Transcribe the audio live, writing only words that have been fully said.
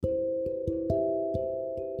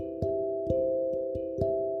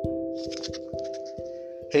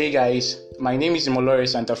Hey guys, my name is Imolore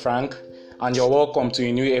Santa Frank, and you're welcome to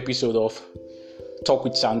a new episode of Talk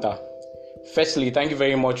with Santa. Firstly, thank you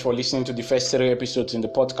very much for listening to the first 3 episodes in the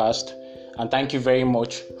podcast, and thank you very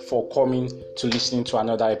much for coming to listening to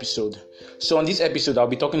another episode. So on this episode, I'll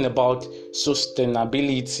be talking about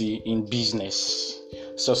sustainability in business.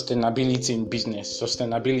 Sustainability in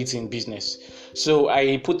business. So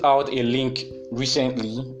I put out a link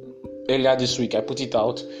earlier this week. I put it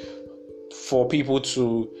out for people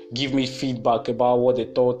to give me feedback about what they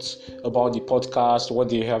thought about the podcast, what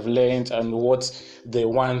they have learned, and what they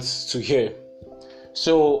want to hear.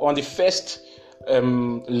 So on the first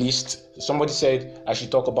list, somebody said I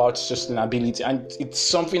should talk about sustainability, and it's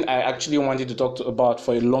something I actually wanted to talk about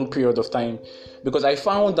for a long period of time, because I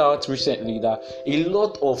found out recently that a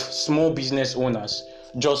lot of small business owners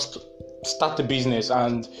just start a business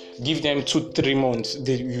and give them 2-3 months,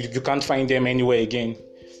 you can't find them anywhere again.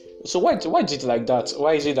 So why is it like that?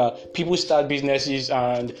 Why is it that people start businesses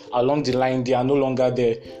and along the line they are no longer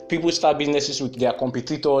there? People start businesses with their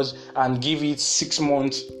competitors and give it 6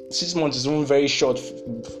 months. 6 months is even very short.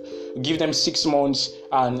 Give them 6 months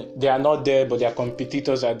and they are not there, but their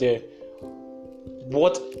competitors are there.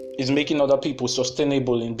 What is making other people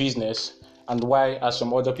sustainable in business? And why are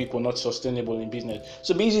some other people not sustainable in business?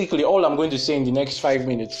 So basically, all I'm going to say in the next 5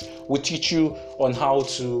 minutes will teach you on how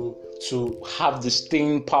to have the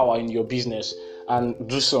staying power in your business and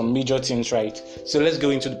do some major things right. So let's go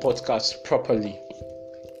into the podcast properly.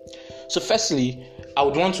 So firstly, I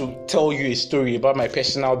would want to tell you a story about my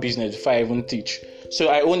personal business before I even teach. So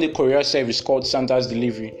I own a courier service called Santa's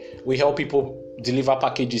Delivery. We help people deliver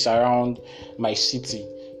packages around my city,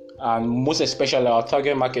 and most especially our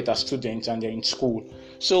target market are students and they're in school.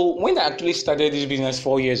 So when I actually started this business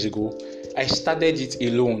 4 years ago, I started it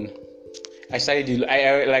alone.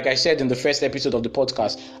 Like I said in the first episode of the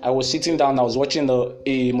podcast, I was sitting down, I was watching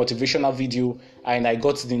a motivational video, and I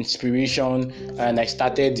got the inspiration and I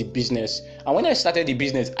started the business. And when I started the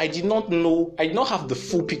business, I did not have the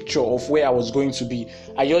full picture of where I was going to be.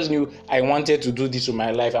 I just knew I wanted to do this with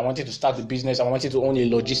my life. I wanted to start the business. I wanted to own a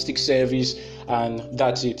logistics service, and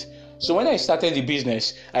that's it. So when I started the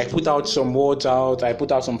business, I put out some words out, I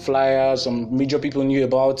put out some flyers, some major people knew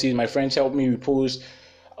about it, my friends helped me repost,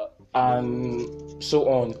 and so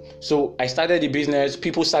on. So I started the business,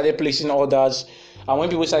 people started placing orders, and when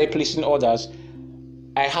people started placing orders,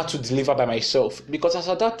 I had to deliver by myself, because as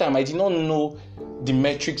at that time I did not know the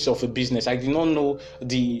metrics of a business. I did not know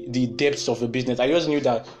the depths of a business. I just knew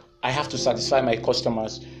that I have to satisfy my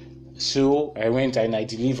customers. So I went and I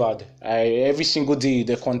delivered. Every single day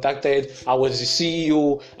they contacted. I was the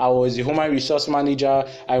CEO, I was the human resource manager,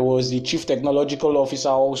 I was the chief technological officer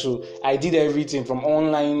also. I did everything from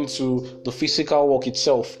online to the physical work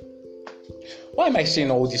itself. Why am I saying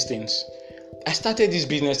all these things? I started this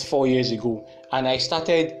business 4 years ago, and I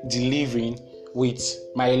started delivering with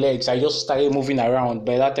my legs. I just started moving around.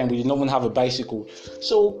 By that time we didn't even have a bicycle.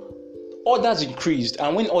 So orders increased,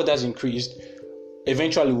 and when orders increased,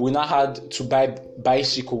 eventually we now had to buy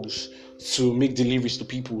bicycles to make deliveries to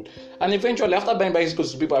people. And eventually, after buying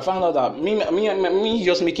bicycles to people, I found out that me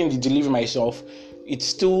just making the delivery myself, it's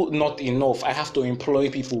still not enough. I have to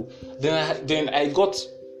employ people. Then I got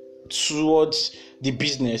towards the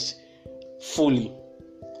business fully.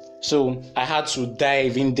 So I had to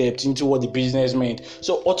dive in depth into what the business meant.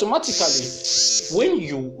 So automatically, when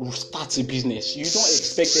you start a business, you don't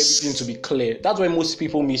expect everything to be clear. That's why most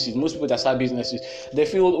people miss it. Most people that start businesses, they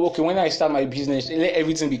feel, okay, when I start my business, let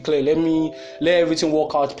everything be clear. Let everything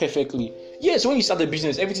work out perfectly. Yes, when you start a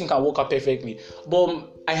business, everything can work out perfectly. But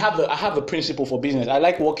I have a principle for business. I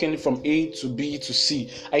like working from A to B to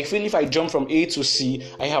C. I feel if I jump from A to C,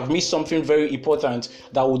 I have missed something very important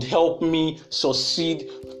that would help me succeed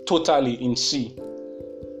totally in C.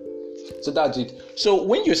 So that's it. So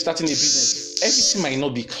when you're starting a business, everything might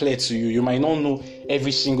not be clear to you. You might not know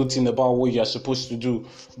every single thing about what you're supposed to do.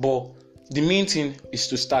 But the main thing is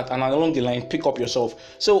to start, and along the line, pick up yourself.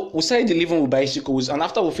 So we started delivering with bicycles, and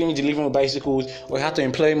after we finished delivering with bicycles, we had to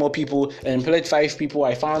employ more people. I employed 5 people.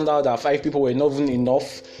 I found out that 5 people were not even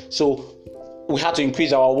enough. So we had to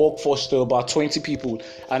increase our workforce to about 20 people,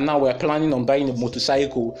 and now we're planning on buying a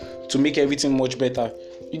motorcycle to make everything much better.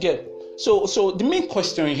 You get? So the main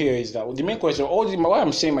question here is that why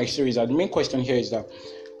I'm saying my story is that the main question here is that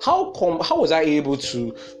how was I able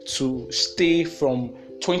to stay from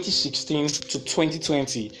 2016 to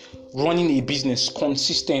 2020 running a business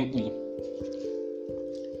consistently?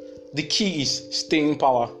 The key is staying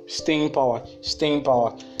power.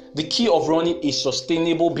 The key of running a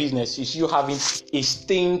sustainable business is you having a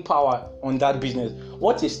staying power on that business.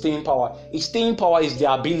 What is staying power? A staying power is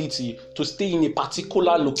the ability to stay in a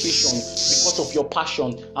particular location because of your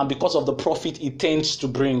passion and because of the profit it tends to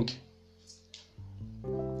bring.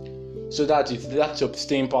 So that's your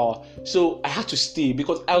staying power. So I had to stay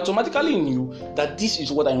because I automatically knew that this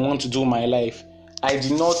is what I want to do in my life. I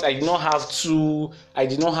did not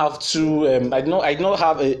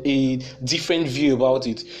have a different view about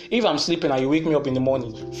it. If I'm sleeping and you wake me up in the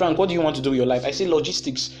morning, Frank, what do you want to do with your life? I say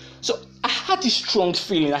logistics. So I had this strong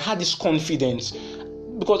feeling, I had this confidence.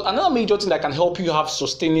 Because another major thing that can help you have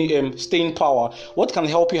staying power, what can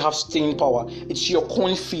help you have staying power? It's your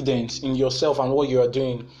confidence in yourself and what you are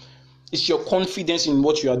doing. It's your confidence in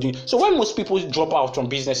what you are doing. So when most people drop out from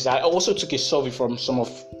businesses, I also took a survey from some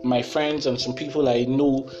of my friends and some people I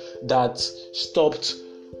know that stopped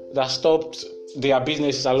their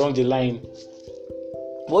businesses along the line.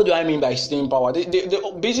 What do I mean by staying power? They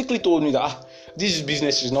basically told me that this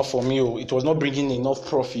business is not for me. It was not bringing enough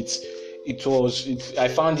profits. I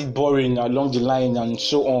found it boring along the line and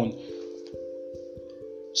so on.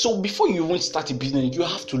 So before you even start a business, you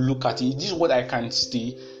have to look at it. This is what I can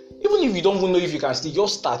stay. Even if you don't even know if you can still,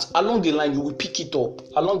 just start. Along the line, you will pick it up.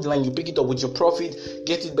 Along the line, you pick it up with your profit,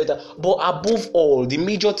 get it better. But above all, the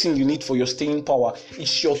major thing you need for your staying power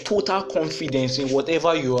is your total confidence in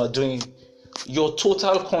whatever you are doing. Your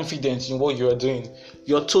total confidence in what you are doing.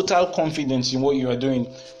 Your total confidence in what you are doing.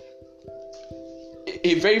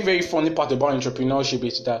 A very, very funny part about entrepreneurship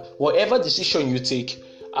is that whatever decision you take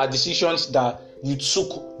are decisions that you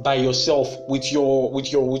took by yourself with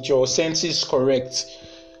your senses correct.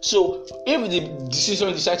 So if the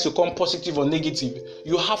decision decides to come positive or negative,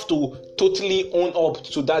 you have to totally own up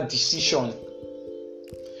to that decision.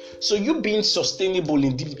 So you being sustainable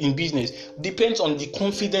in business depends on the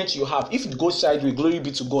confidence you have. If it goes sideways, glory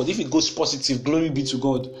be to God. If it goes positive, glory be to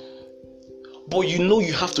God. But you know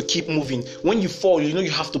you have to keep moving. When you fall, you know you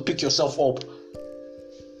have to pick yourself up.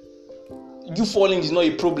 You falling is not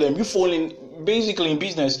a problem. You falling, basically in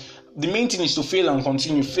business, the main thing is to fail and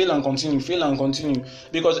continue.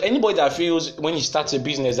 Because anybody that fails when he starts a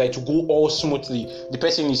business, that to go all smoothly, the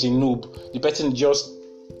person is a noob. The person is just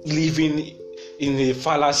living in a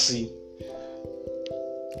fallacy.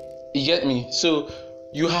 You get me? So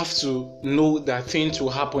you have to know that things will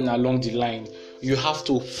happen along the line. You have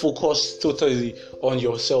to focus totally on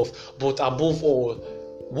yourself. But above all,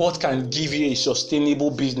 what can give you a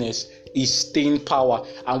sustainable business is staying power.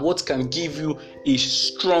 And what can give you a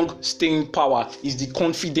strong staying power is the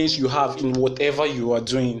confidence you have in whatever you are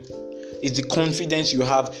doing. It's the confidence you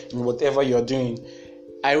have in whatever you are doing.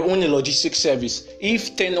 I own a logistics service.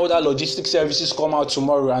 If 10 other logistics services come out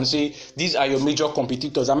tomorrow and say, these are your major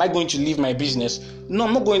competitors, am I going to leave my business? No,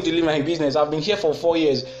 I'm not going to leave my business. I've been here for 4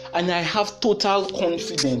 years and I have total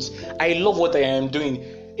confidence. I love what I am doing.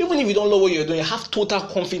 Even if you don't know what you're doing, have total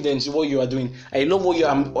confidence in what you are doing. I love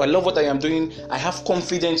what I am doing. I have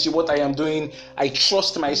confidence in what I am doing. I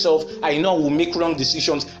trust myself. I know I will make wrong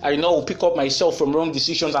decisions. I know I will pick up myself from wrong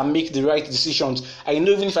decisions and make the right decisions. I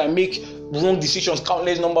know even if I make wrong decisions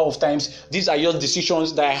countless number of times, these are just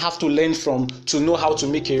decisions that I have to learn from to know how to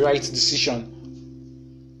make a right decision.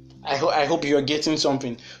 I hope you are getting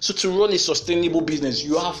something. So to run a sustainable business,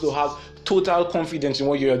 you have to have total confidence in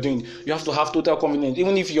what you are doing. You have to have total confidence.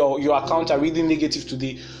 Even if your accounts are really negative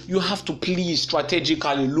today, you have to please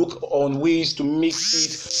strategically look on ways to make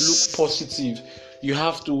it look positive. You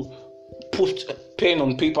have to put pen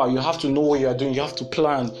on paper. You have to know what you are doing. You have to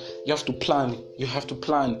plan.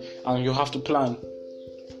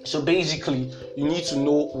 So basically, you need to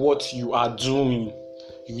know what you are doing.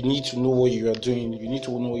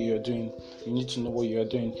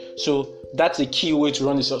 So that's a key way to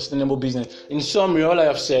run a sustainable business. In summary, all I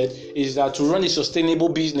have said is that to run a sustainable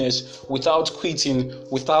business without quitting,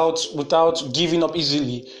 without giving up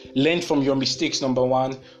easily, learn from your mistakes, number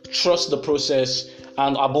one, trust the process,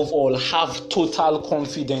 and above all, have total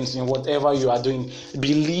confidence in whatever you are doing.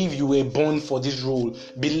 Believe you were born for this role.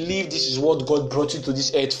 Believe this is what God brought you to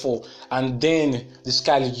this earth for. And then the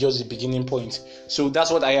sky is just the beginning point. So that's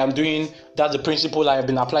what I am doing. That's the principle I have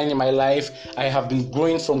been applying in my life. I have been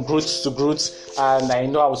growing from growth to growth, and I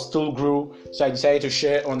know I will still grow. So I decided to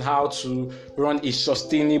share on how to run a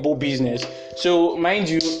sustainable business. So mind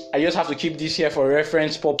you, I just have to keep this here for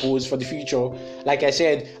reference purpose for the future. Like I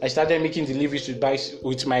said, I started making deliveries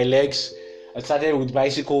with my legs. I started with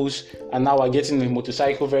bicycles, and now we're getting a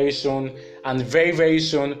motorcycle very soon. And very, very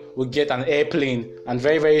soon we'll get an airplane. And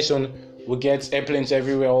very, very soon we'll get airplanes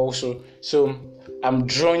everywhere also. So I'm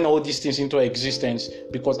drawing all these things into existence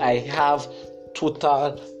because I have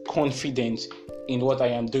total confidence in what I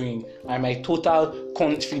am doing, and my total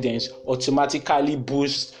confidence automatically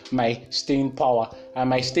boosts my staying power, and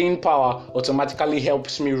my staying power automatically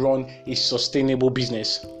helps me run a sustainable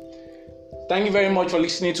business. Thank you very much for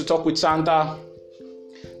listening to Talk with Santa.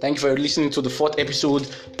 Thank you for listening to the 4th episode.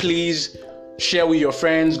 Please share with your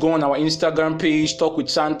friends. Go on our Instagram page, Talk with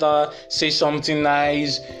Santa, say something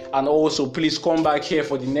nice, and also please come back here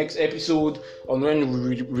for the next episode on when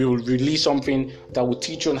we will release something that will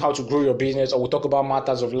teach you on how to grow your business, or we'll talk about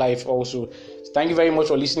matters of life also. Thank you very much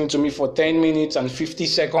for listening to me for 10 minutes and 50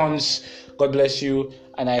 seconds. God bless you,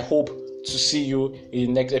 and I hope to see you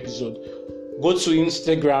in the next episode. Go to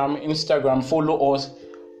Instagram, follow us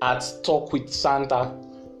at Talk with Santa.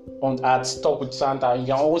 At Talk with Santa. You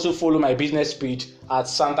can also follow my business page at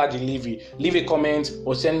Santa Delivery. Leave a comment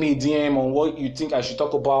or send me a DM on what you think I should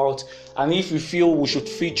talk about, and if you feel we should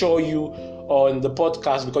feature you on the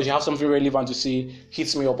podcast because you have something relevant to say,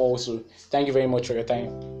 hit me up also. Thank you very much for your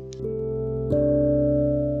time.